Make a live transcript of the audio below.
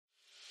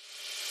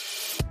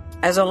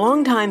As a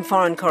longtime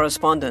foreign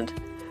correspondent,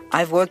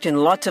 I've worked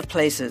in lots of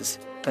places,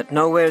 but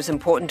nowhere as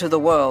important to the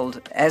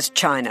world as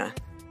China.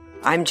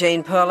 I'm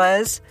Jane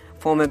Perlez,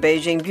 former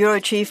Beijing bureau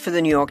chief for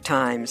the New York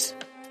Times.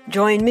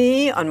 Join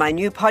me on my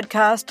new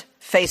podcast,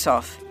 Face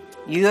Off,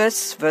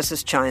 U.S.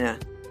 versus China,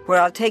 where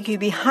I'll take you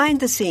behind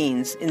the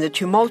scenes in the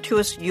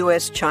tumultuous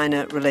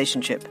U.S.-China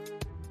relationship.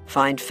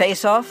 Find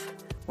Face Off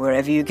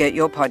wherever you get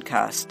your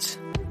podcasts.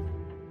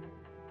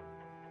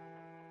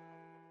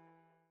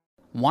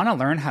 Want to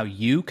learn how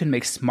you can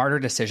make smarter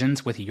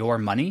decisions with your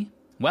money?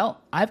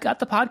 Well, I've got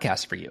the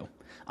podcast for you.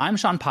 I'm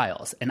Sean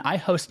Piles, and I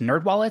host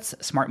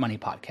NerdWallet's Smart Money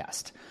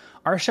Podcast.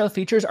 Our show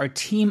features our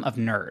team of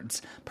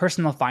nerds,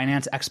 personal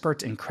finance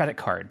experts in credit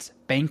cards,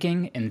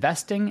 banking,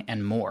 investing,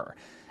 and more.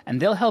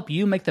 And they'll help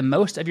you make the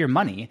most of your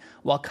money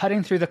while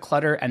cutting through the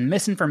clutter and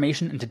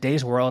misinformation in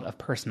today's world of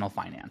personal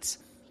finance.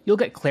 You'll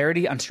get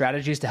clarity on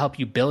strategies to help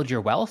you build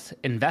your wealth,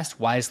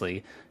 invest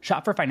wisely,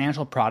 shop for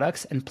financial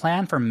products, and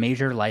plan for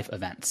major life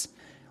events.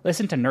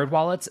 Listen to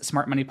NerdWallet's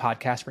Smart Money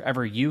Podcast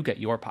wherever you get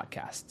your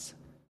podcasts.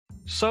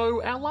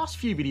 So, our last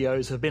few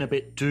videos have been a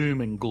bit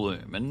doom and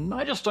gloom, and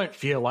I just don't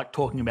feel like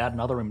talking about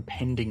another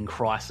impending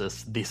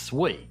crisis this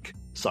week.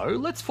 So,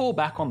 let's fall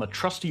back on the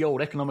trusty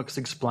old Economics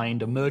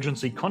Explained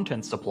emergency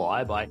content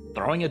supply by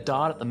throwing a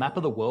dart at the map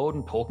of the world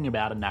and talking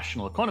about a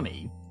national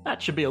economy. That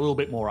should be a little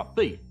bit more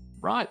upbeat,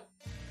 right?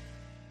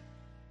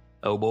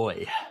 Oh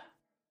boy.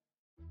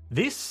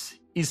 This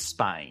is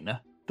Spain,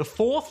 the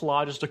fourth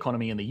largest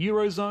economy in the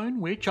Eurozone,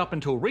 which up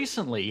until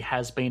recently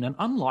has been an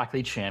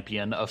unlikely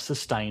champion of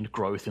sustained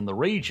growth in the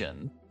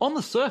region. On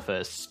the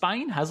surface,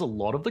 Spain has a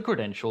lot of the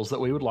credentials that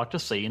we would like to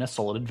see in a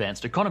solid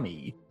advanced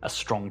economy. A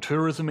strong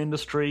tourism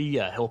industry,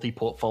 a healthy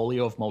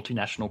portfolio of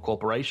multinational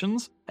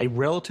corporations, a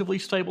relatively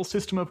stable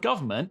system of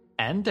government,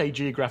 and a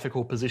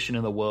geographical position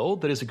in the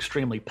world that is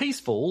extremely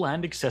peaceful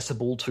and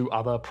accessible to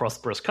other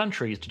prosperous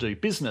countries to do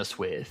business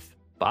with.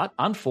 But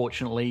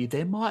unfortunately,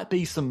 there might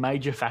be some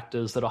major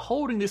factors that are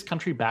holding this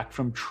country back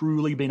from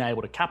truly being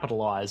able to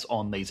capitalise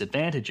on these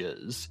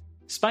advantages.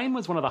 Spain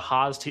was one of the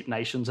hardest hit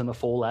nations in the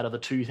fallout of the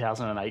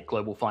 2008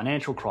 global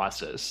financial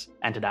crisis,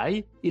 and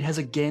today it has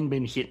again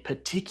been hit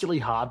particularly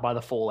hard by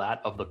the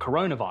fallout of the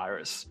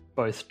coronavirus,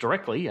 both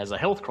directly as a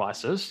health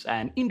crisis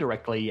and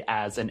indirectly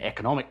as an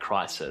economic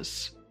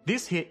crisis.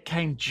 This hit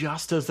came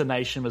just as the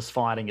nation was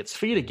finding its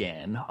feet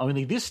again,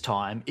 only this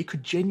time it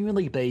could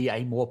genuinely be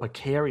a more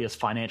precarious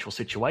financial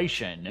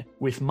situation,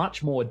 with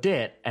much more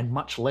debt and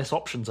much less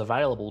options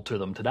available to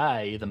them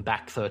today than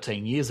back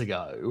 13 years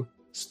ago.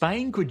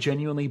 Spain could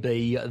genuinely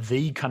be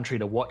the country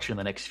to watch in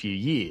the next few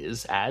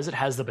years, as it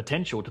has the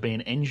potential to be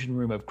an engine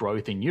room of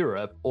growth in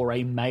Europe or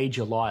a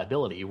major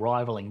liability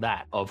rivaling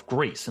that of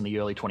Greece in the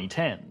early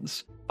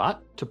 2010s.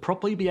 But to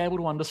properly be able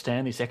to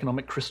understand this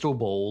economic crystal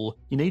ball,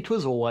 you need to,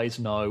 as always,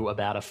 know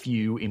about a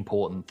few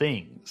important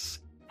things.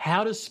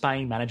 How does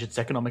Spain manage its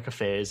economic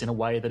affairs in a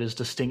way that is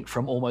distinct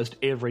from almost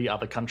every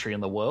other country in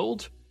the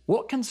world?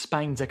 What can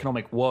Spain's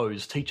economic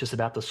woes teach us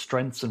about the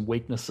strengths and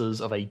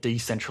weaknesses of a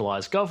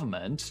decentralised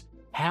government?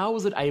 How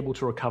was it able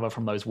to recover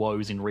from those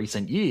woes in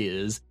recent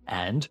years?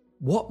 And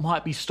what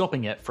might be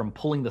stopping it from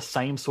pulling the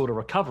same sort of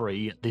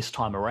recovery this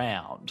time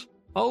around?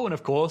 Oh, and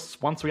of course,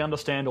 once we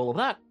understand all of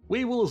that,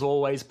 we will as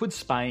always put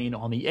Spain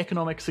on the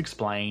Economics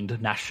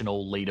Explained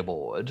national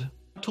leaderboard.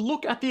 To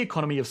look at the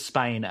economy of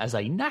Spain as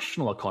a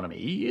national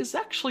economy is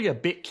actually a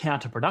bit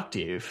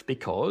counterproductive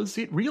because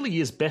it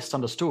really is best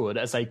understood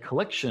as a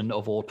collection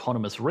of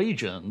autonomous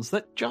regions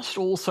that just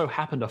also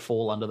happen to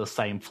fall under the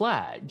same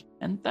flag,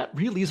 and that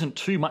really isn't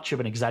too much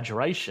of an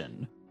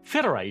exaggeration.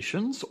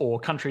 Federations, or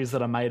countries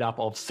that are made up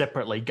of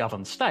separately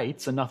governed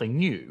states, are nothing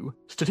new.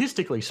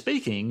 Statistically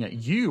speaking,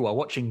 you are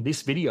watching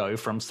this video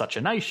from such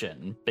a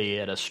nation, be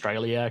it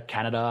Australia,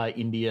 Canada,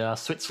 India,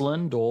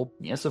 Switzerland, or,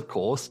 yes of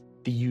course,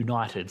 the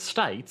United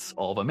States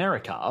of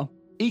America.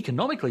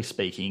 Economically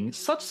speaking,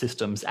 such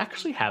systems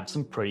actually have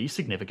some pretty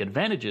significant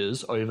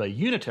advantages over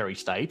unitary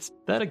states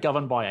that are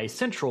governed by a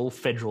central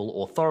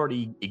federal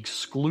authority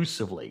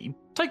exclusively.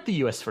 Take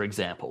the US for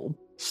example.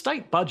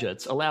 State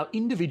budgets allow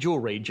individual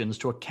regions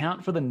to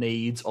account for the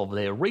needs of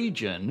their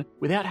region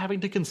without having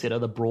to consider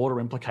the broader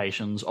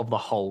implications of the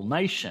whole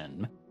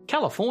nation.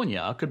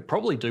 California could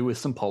probably do with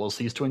some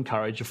policies to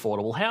encourage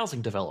affordable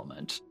housing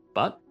development,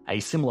 but a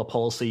similar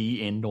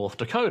policy in North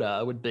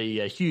Dakota would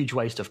be a huge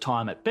waste of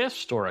time at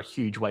best or a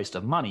huge waste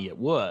of money at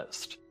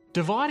worst.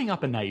 Dividing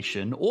up a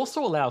nation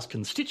also allows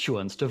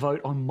constituents to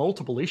vote on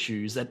multiple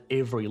issues at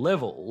every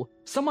level.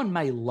 Someone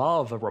may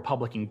love a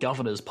Republican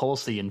governor's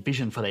policy and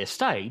vision for their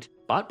state,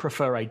 but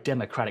prefer a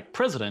Democratic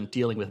president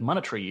dealing with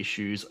monetary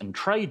issues and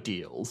trade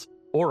deals.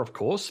 Or of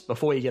course,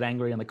 before you get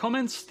angry in the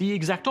comments, the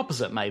exact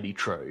opposite may be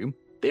true.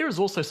 There is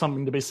also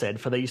something to be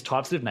said for these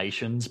types of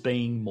nations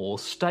being more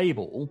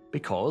stable,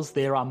 because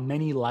there are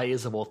many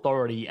layers of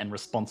authority and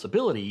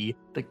responsibility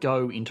that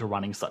go into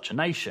running such a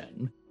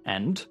nation.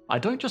 And I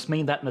don't just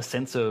mean that in the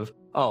sense of,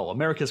 oh,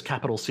 America's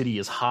capital city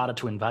is harder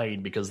to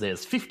invade because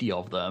there's 50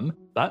 of them,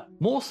 but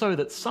more so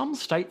that some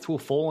states will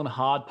fall in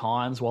hard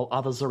times while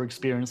others are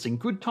experiencing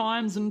good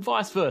times and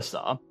vice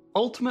versa.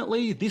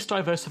 Ultimately, this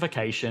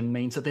diversification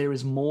means that there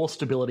is more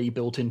stability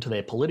built into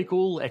their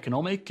political,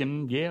 economic,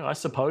 and I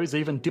suppose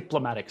even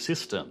diplomatic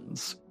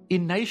systems.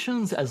 In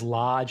nations as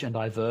large and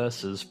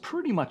diverse as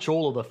pretty much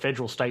all of the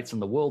federal states in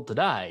the world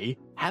today,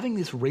 having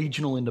this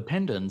regional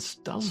independence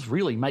does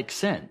really make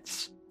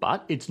sense.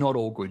 But it's not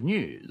all good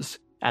news.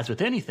 As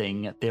with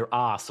anything, there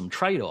are some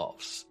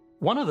trade-offs.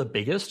 One of the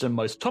biggest and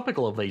most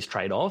topical of these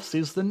trade-offs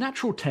is the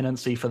natural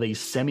tendency for these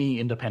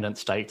semi-independent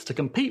states to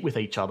compete with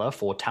each other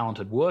for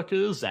talented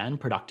workers and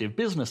productive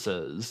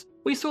businesses.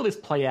 We saw this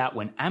play out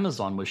when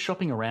Amazon was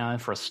shopping around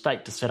for a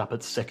state to set up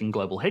its second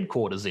global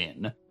headquarters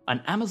in.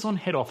 An Amazon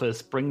head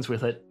office brings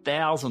with it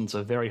thousands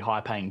of very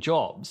high-paying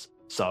jobs.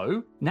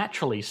 So,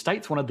 naturally,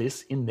 states wanted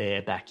this in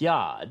their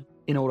backyard.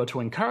 In order to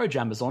encourage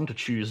Amazon to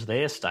choose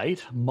their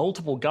state,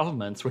 multiple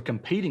governments were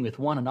competing with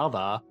one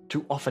another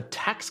to offer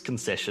tax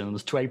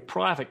concessions to a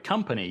private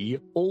company,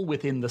 all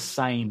within the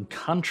same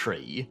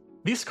country.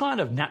 This kind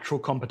of natural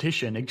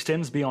competition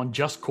extends beyond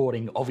just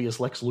courting obvious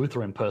Lex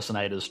Luthor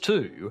impersonators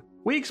too.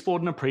 We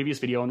explored in a previous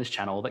video on this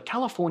channel that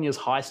California's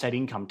high state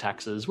income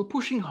taxes were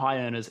pushing high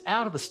earners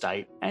out of the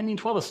state and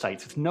into other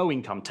states with no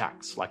income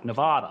tax, like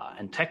Nevada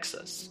and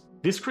Texas.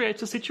 This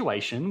creates a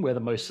situation where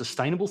the most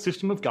sustainable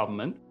system of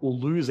government will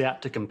lose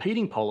out to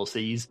competing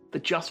policies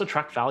that just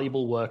attract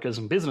valuable workers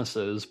and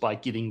businesses by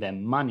giving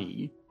them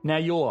money. Now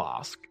you'll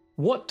ask,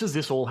 what does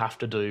this all have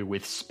to do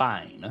with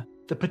Spain?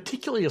 The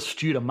particularly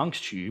astute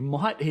amongst you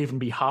might even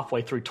be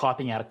halfway through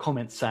typing out a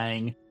comment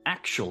saying,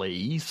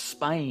 actually,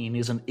 Spain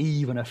isn't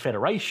even a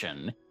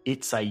federation,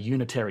 it's a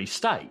unitary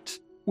state,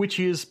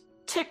 which is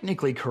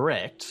technically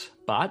correct,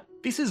 but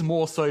this is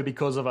more so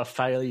because of a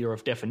failure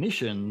of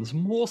definitions,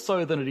 more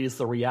so than it is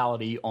the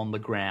reality on the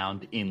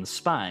ground in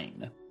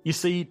Spain. You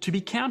see, to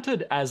be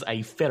counted as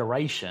a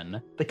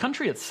federation, the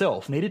country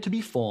itself needed to be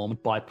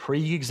formed by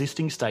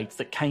pre-existing states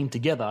that came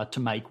together to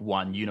make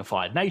one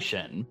unified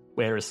nation,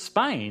 whereas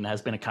Spain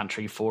has been a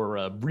country for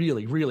a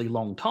really, really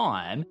long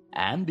time,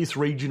 and this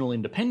regional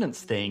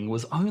independence thing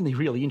was only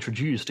really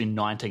introduced in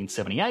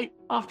 1978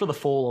 after the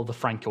fall of the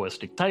Francoist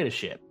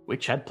dictatorship,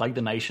 which had plagued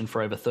the nation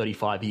for over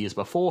 35 years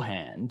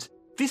beforehand.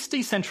 This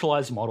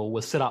decentralised model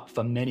was set up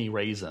for many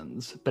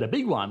reasons, but a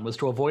big one was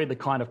to avoid the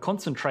kind of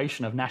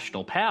concentration of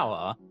national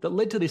power that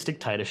led to this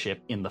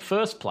dictatorship in the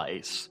first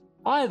place.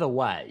 Either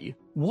way,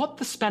 what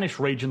the Spanish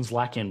regions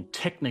lack in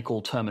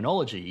technical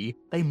terminology,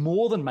 they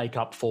more than make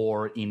up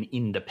for in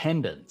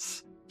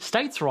independence.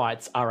 States'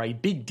 rights are a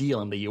big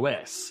deal in the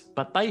US,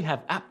 but they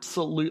have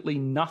absolutely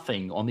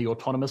nothing on the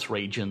autonomous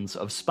regions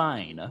of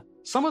Spain.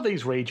 Some of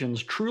these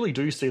regions truly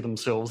do see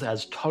themselves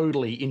as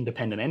totally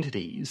independent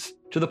entities,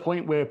 to the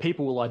point where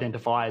people will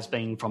identify as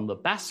being from the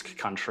Basque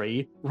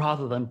country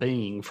rather than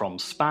being from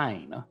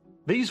Spain.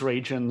 These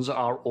regions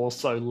are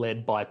also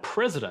led by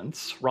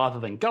presidents rather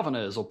than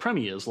governors or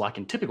premiers like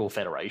in typical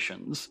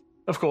federations.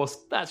 Of course,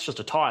 that's just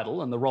a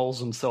title and the roles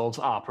themselves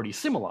are pretty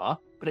similar,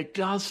 but it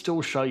does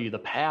still show you the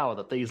power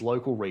that these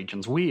local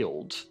regions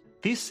wield.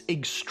 This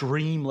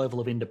extreme level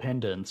of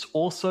independence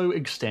also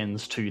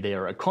extends to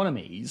their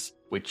economies,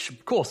 which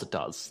of course it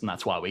does, and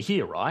that's why we're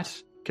here, right?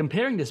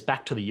 Comparing this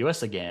back to the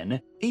US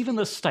again, even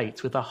the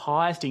states with the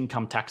highest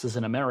income taxes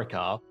in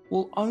America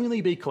will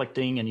only be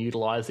collecting and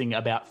utilising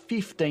about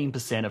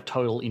 15% of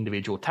total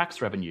individual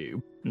tax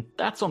revenue. And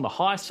that's on the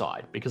high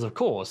side, because of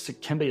course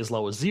it can be as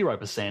low as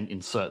 0%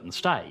 in certain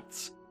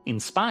states. In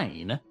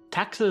Spain,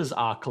 taxes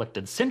are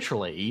collected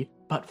centrally,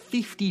 but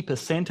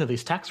 50% of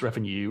this tax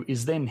revenue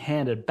is then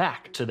handed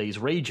back to these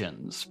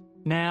regions.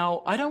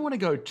 Now, I don't want to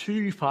go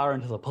too far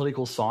into the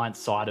political science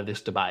side of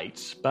this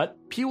debate, but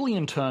purely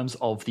in terms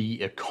of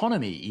the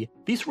economy,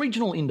 this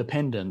regional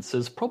independence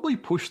has probably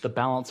pushed the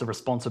balance of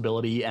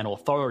responsibility and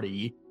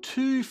authority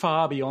too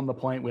far beyond the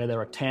point where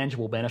there are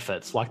tangible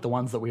benefits like the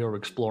ones that we were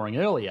exploring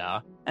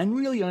earlier, and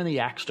really only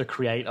acts to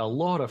create a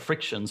lot of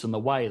frictions in the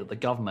way that the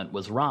government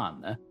was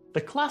run.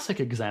 The classic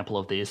example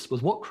of this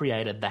was what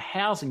created the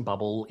housing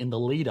bubble in the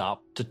lead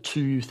up to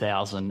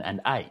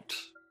 2008.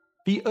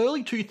 The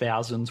early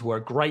 2000s were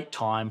a great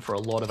time for a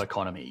lot of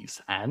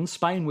economies, and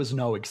Spain was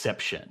no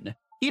exception.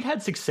 It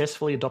had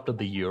successfully adopted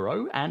the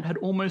euro and had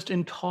almost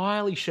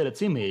entirely shed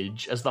its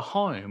image as the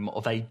home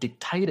of a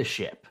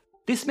dictatorship.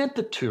 This meant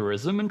that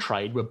tourism and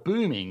trade were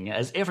booming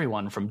as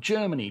everyone from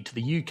Germany to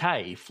the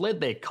UK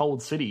fled their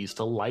cold cities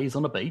to laze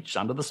on a beach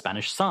under the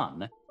Spanish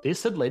sun.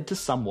 This had led to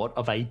somewhat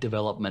of a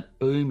development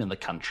boom in the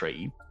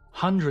country.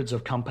 Hundreds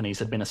of companies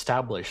had been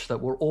established that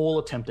were all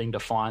attempting to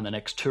find the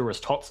next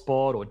tourist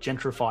hotspot or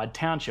gentrified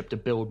township to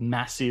build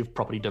massive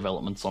property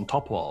developments on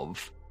top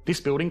of.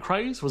 This building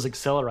craze was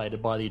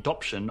accelerated by the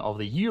adoption of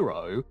the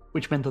euro,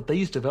 which meant that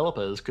these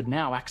developers could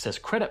now access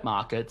credit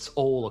markets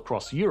all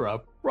across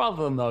Europe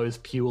rather than those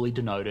purely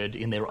denoted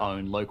in their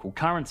own local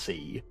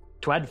currency.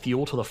 To add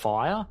fuel to the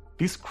fire,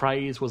 this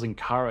craze was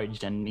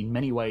encouraged and in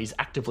many ways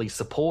actively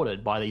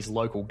supported by these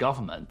local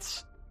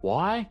governments.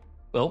 Why?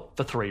 Well,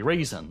 for three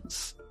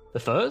reasons. The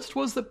first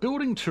was that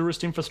building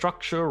tourist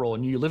infrastructure or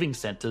new living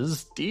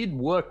centres did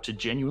work to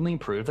genuinely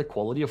improve the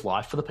quality of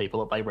life for the people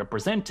that they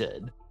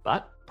represented.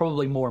 But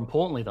probably more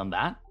importantly than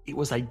that, it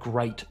was a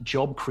great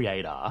job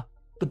creator.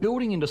 The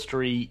building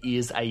industry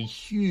is a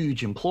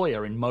huge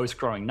employer in most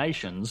growing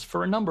nations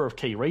for a number of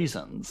key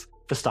reasons.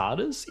 For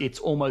starters, it's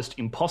almost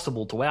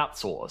impossible to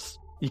outsource.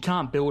 You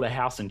can't build a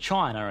house in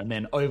China and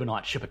then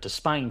overnight ship it to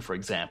Spain, for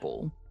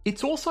example.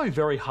 It's also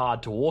very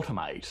hard to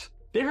automate.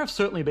 There have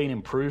certainly been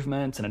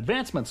improvements and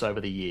advancements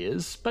over the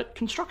years, but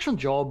construction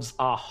jobs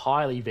are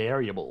highly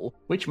variable,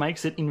 which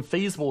makes it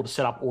infeasible to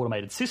set up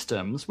automated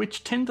systems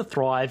which tend to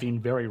thrive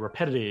in very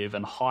repetitive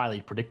and highly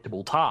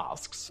predictable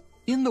tasks.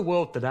 In the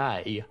world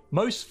today,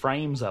 most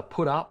frames are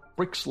put up,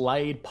 bricks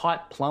laid,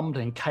 pipe plumbed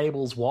and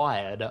cables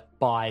wired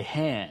by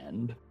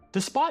hand.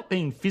 Despite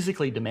being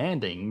physically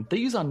demanding,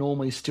 these are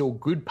normally still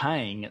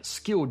good-paying,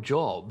 skilled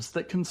jobs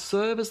that can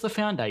serve as the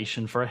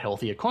foundation for a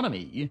healthy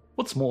economy.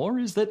 What's more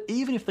is that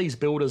even if these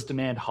builders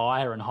demand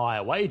higher and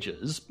higher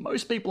wages,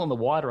 most people in the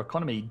wider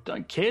economy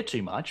don't care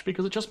too much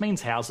because it just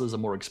means houses are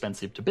more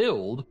expensive to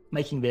build,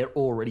 making their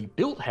already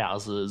built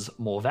houses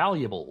more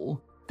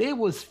valuable. There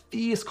was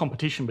fierce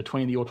competition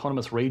between the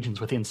autonomous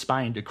regions within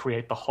Spain to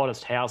create the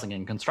hottest housing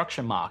and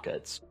construction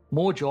markets.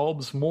 More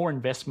jobs, more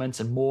investments,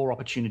 and more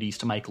opportunities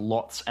to make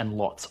lots and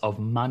lots of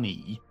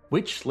money.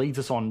 Which leads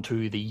us on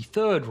to the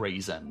third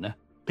reason.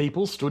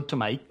 People stood to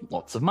make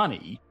lots of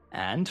money.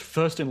 And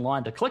first in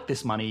line to collect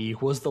this money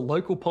was the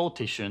local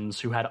politicians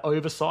who had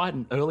oversight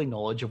and early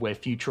knowledge of where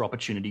future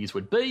opportunities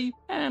would be,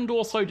 and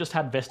also just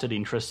had vested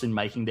interests in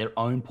making their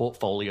own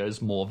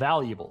portfolios more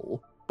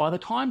valuable. By the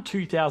time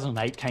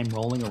 2008 came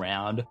rolling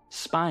around,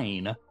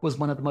 Spain was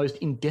one of the most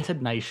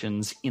indebted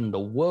nations in the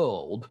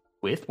world,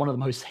 with one of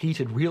the most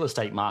heated real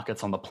estate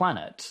markets on the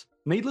planet.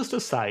 Needless to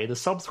say, the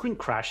subsequent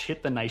crash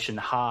hit the nation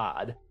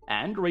hard,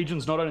 and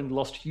regions not only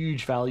lost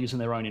huge values in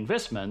their own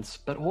investments,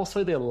 but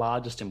also their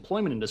largest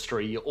employment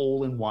industry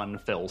all in one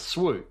fell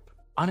swoop.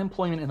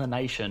 Unemployment in the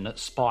nation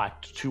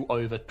spiked to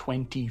over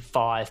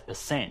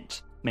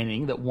 25%.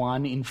 Meaning that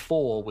 1 in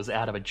 4 was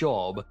out of a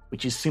job,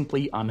 which is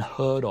simply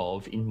unheard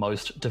of in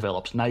most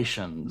developed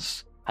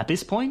nations. At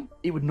this point,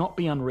 it would not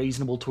be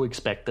unreasonable to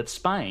expect that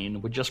Spain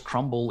would just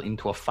crumble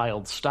into a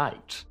failed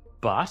state.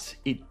 But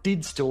it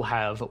did still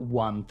have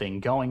one thing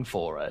going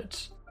for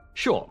it.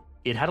 Sure,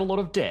 it had a lot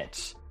of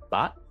debt,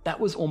 but that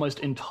was almost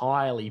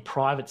entirely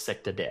private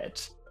sector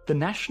debt. The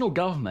national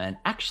government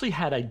actually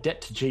had a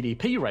debt to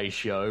GDP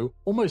ratio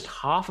almost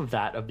half of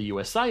that of the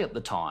USA at the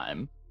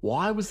time.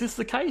 Why was this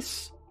the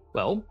case?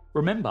 Well,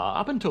 remember,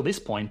 up until this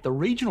point, the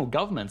regional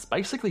governments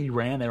basically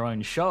ran their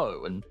own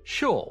show, and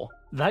sure,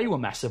 they were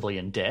massively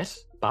in debt,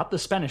 but the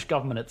Spanish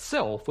government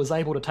itself was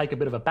able to take a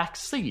bit of a back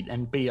seat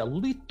and be a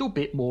little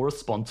bit more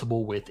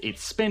responsible with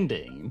its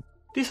spending.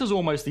 This is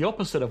almost the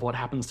opposite of what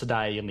happens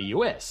today in the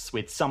US,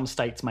 with some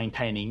states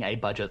maintaining a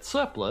budget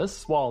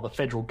surplus while the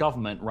federal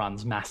government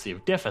runs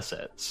massive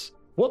deficits.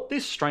 What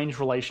this strange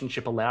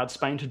relationship allowed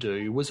Spain to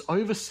do was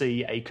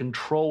oversee a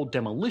controlled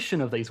demolition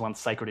of these once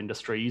sacred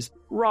industries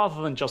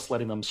rather than just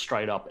letting them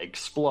straight up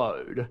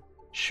explode.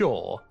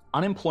 Sure,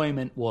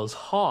 unemployment was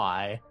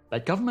high,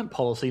 but government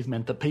policies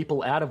meant that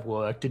people out of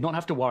work did not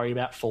have to worry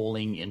about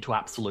falling into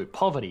absolute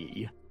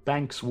poverty.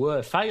 Banks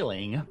were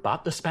failing,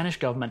 but the Spanish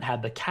government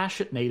had the cash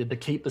it needed to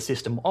keep the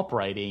system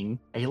operating,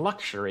 a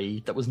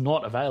luxury that was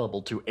not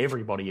available to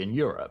everybody in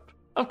Europe.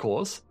 Of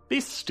course,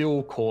 this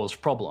still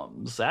caused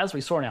problems. As we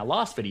saw in our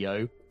last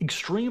video,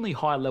 extremely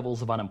high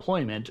levels of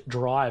unemployment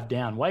drive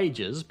down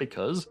wages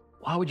because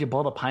why would you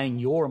bother paying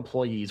your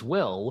employees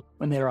well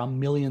when there are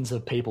millions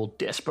of people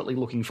desperately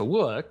looking for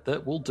work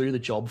that will do the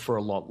job for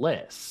a lot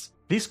less?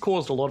 This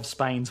caused a lot of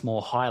Spain's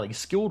more highly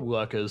skilled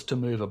workers to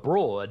move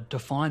abroad to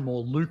find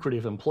more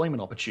lucrative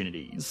employment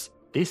opportunities.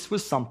 This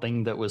was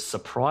something that was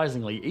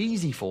surprisingly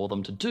easy for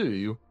them to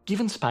do,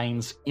 given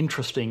Spain's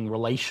interesting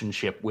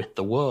relationship with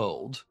the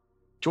world.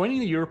 Joining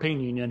the European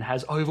Union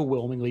has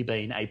overwhelmingly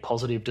been a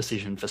positive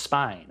decision for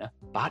Spain,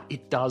 but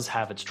it does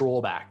have its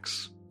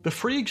drawbacks. The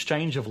free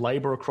exchange of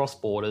labour across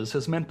borders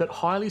has meant that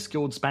highly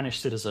skilled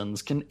Spanish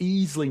citizens can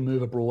easily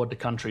move abroad to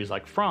countries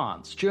like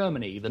France,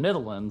 Germany, the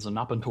Netherlands, and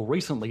up until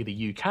recently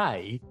the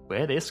UK,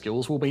 where their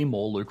skills will be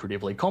more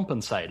lucratively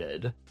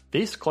compensated.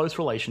 This close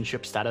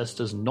relationship status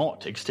does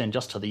not extend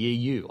just to the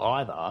EU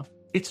either.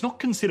 It's not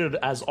considered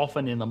as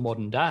often in the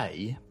modern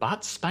day,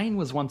 but Spain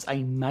was once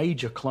a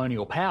major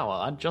colonial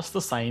power just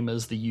the same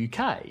as the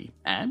UK.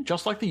 And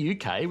just like the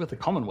UK with the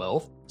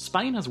Commonwealth,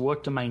 Spain has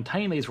worked to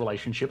maintain these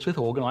relationships with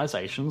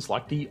organisations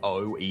like the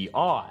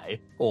OEI,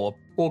 or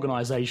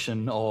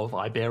Organisation of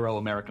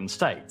Ibero-American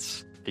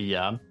States.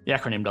 The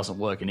acronym doesn't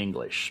work in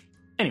English.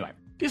 Anyway,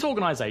 this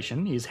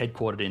organisation is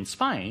headquartered in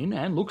Spain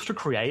and looks to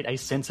create a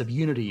sense of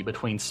unity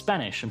between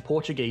Spanish and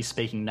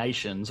Portuguese-speaking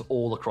nations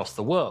all across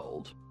the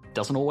world.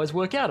 Doesn't always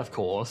work out, of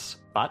course,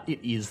 but it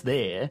is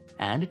there,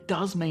 and it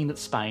does mean that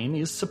Spain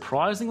is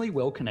surprisingly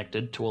well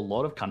connected to a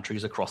lot of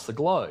countries across the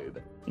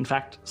globe. In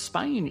fact,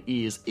 Spain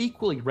is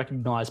equally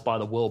recognised by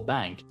the World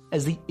Bank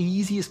as the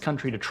easiest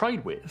country to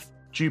trade with,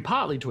 due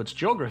partly to its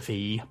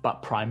geography,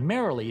 but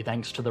primarily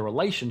thanks to the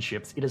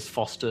relationships it has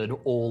fostered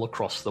all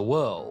across the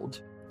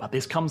world. But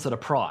this comes at a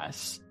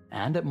price.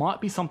 and it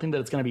might be something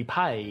that's going to be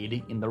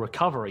paid in the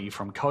recovery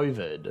from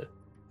COVID.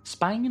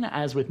 Spain,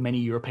 as with many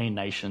European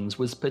nations,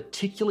 was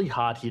particularly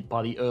hard hit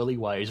by the early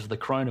waves of the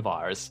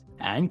coronavirus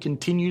and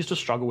continues to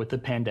struggle with the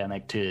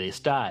pandemic to this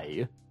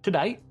day. To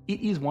date,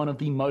 it is one of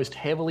the most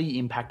heavily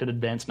impacted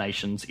advanced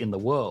nations in the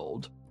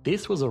world.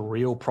 This was a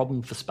real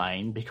problem for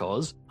Spain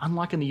because,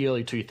 unlike in the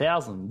early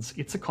 2000s,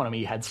 its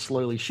economy had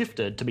slowly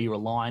shifted to be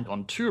reliant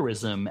on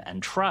tourism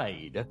and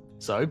trade.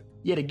 So,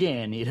 yet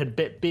again, it had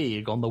bet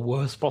big on the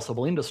worst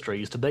possible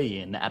industries to be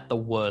in at the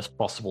worst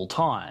possible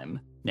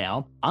time.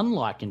 Now,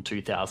 unlike in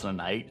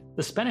 2008,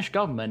 the Spanish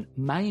government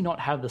may not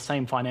have the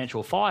same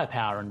financial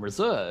firepower and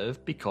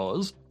reserve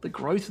because the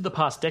growth of the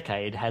past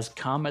decade has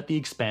come at the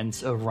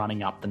expense of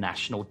running up the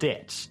national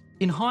debt.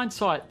 In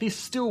hindsight, this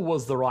still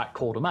was the right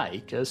call to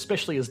make,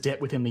 especially as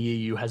debt within the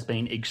EU has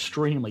been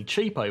extremely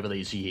cheap over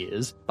these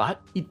years,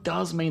 but it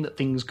does mean that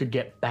things could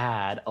get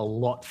bad a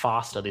lot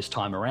faster this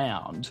time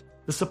around.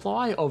 The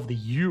supply of the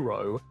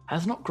euro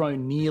has not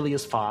grown nearly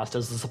as fast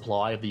as the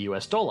supply of the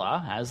US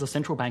dollar, as the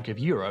Central Bank of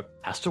Europe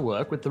has to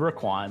work with the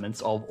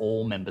requirements of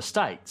all member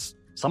states,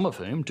 some of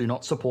whom do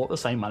not support the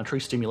same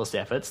monetary stimulus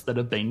efforts that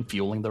have been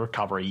fueling the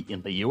recovery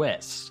in the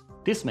US.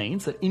 This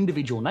means that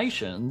individual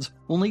nations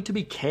will need to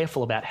be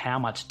careful about how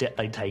much debt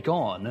they take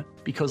on,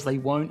 because they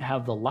won't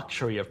have the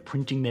luxury of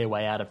printing their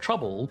way out of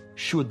trouble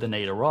should the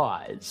need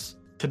arise.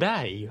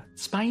 Today,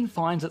 Spain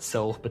finds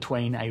itself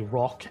between a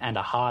rock and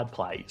a hard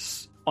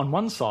place. On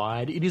one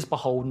side, it is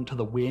beholden to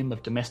the whim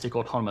of domestic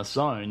autonomous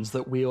zones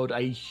that wield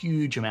a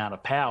huge amount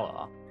of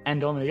power,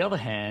 and on the other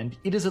hand,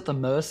 it is at the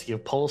mercy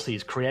of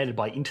policies created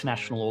by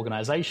international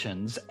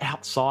organisations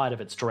outside of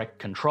its direct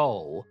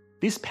control.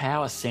 This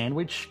power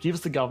sandwich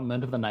gives the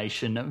government of the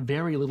nation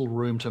very little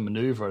room to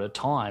manoeuvre at a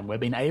time where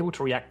being able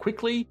to react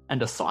quickly and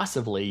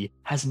decisively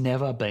has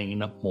never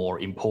been more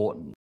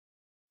important.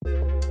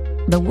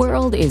 The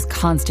world is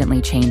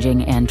constantly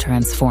changing and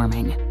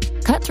transforming.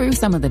 Cut through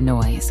some of the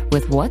noise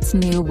with What's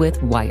New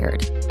with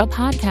Wired, a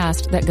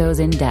podcast that goes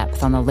in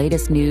depth on the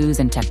latest news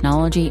in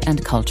technology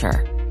and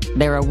culture.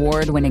 Their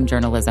award-winning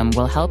journalism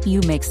will help you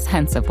make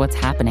sense of what's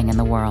happening in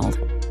the world.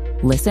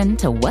 Listen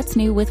to What's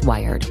New with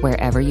Wired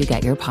wherever you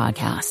get your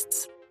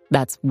podcasts.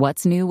 That's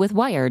What's New with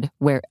Wired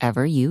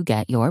wherever you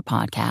get your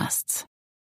podcasts.